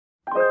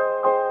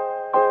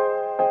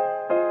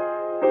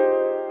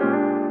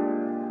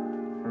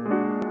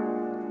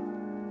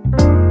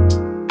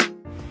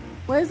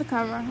the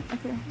camera?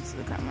 Okay, this is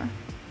the camera.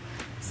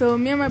 So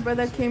me and my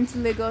brother came to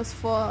Lagos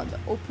for the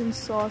Open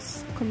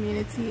Source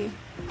Community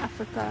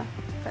Africa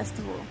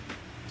Festival,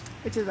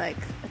 which is like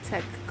a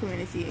tech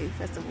community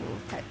festival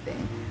type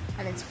thing,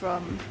 and it's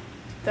from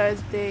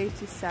Thursday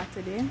to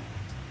Saturday.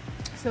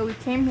 So we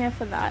came here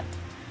for that.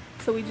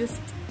 So we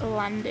just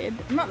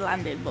not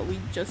landed, but we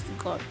just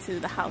got to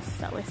the house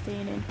that we're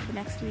staying in for the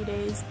next 3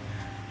 days.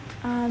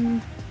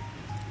 And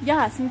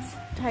yeah, since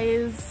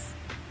Taye's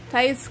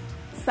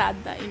sad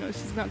that, you know,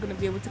 she's not going to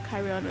be able to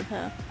carry on with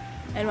her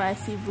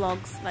NYC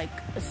vlogs like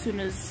as soon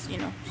as, you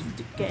know,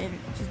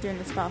 she's doing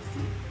the stuff.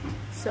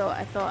 So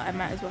I thought I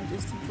might as well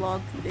just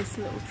vlog this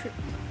little trip.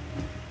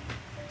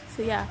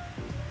 So yeah,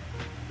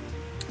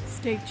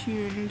 stay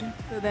tuned.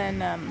 So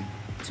then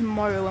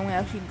tomorrow when we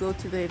actually go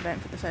to the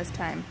event for the first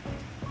time,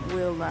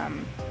 we'll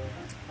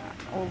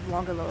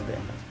vlog a little bit.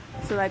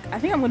 So like I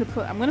think I'm gonna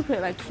put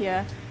it like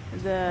here,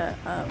 the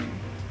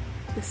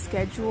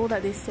schedule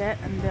that they set,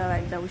 and they're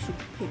like that we should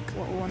pick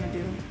what we want to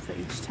do for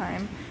each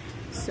time.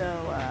 So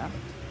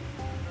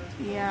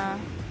yeah,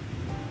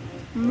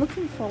 I'm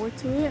looking forward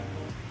to it.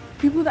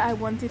 People that I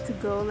wanted to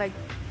go, like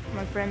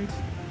my friend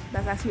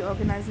that's actually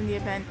organizing the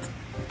event,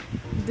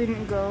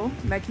 didn't go.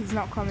 Like he's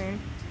not coming.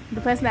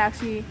 The person that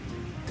actually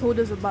told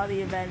us about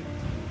the event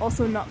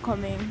also not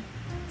coming.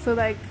 So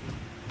like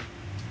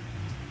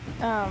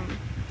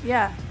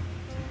yeah,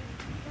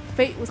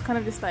 fate was kind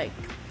of just like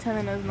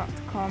telling us not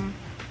to come,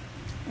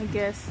 I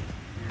guess.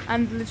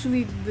 And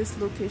literally this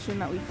location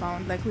that we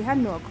found, like we had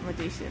no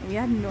accommodation, we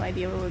had no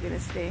idea where we were gonna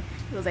stay.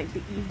 It was like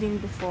the evening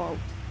before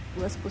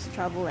we were supposed to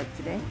travel, like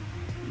today.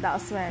 That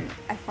was when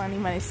I finally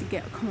managed to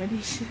get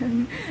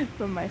accommodation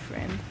from my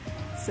friend.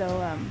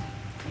 So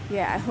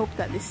yeah, I hope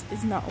that this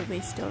is not a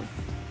waste of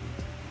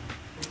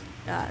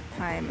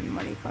time and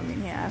money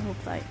coming here. I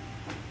hope, like,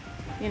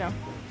 you know,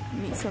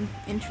 meet some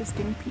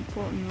interesting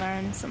people and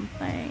learn some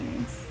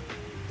things.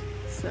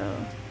 So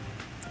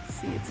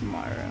see you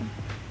tomorrow.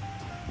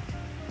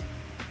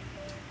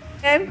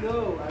 And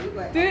no, I look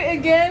like do it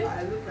again.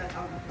 I look like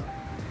Avatar.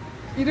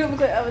 You don't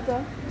look like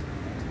Avatar.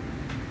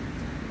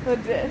 Oh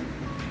dear.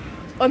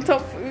 On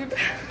top food.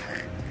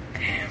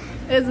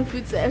 There's the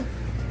food set.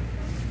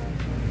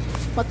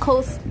 But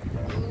coast.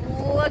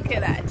 Look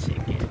at that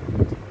chicken.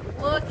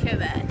 Look at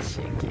that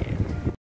chicken.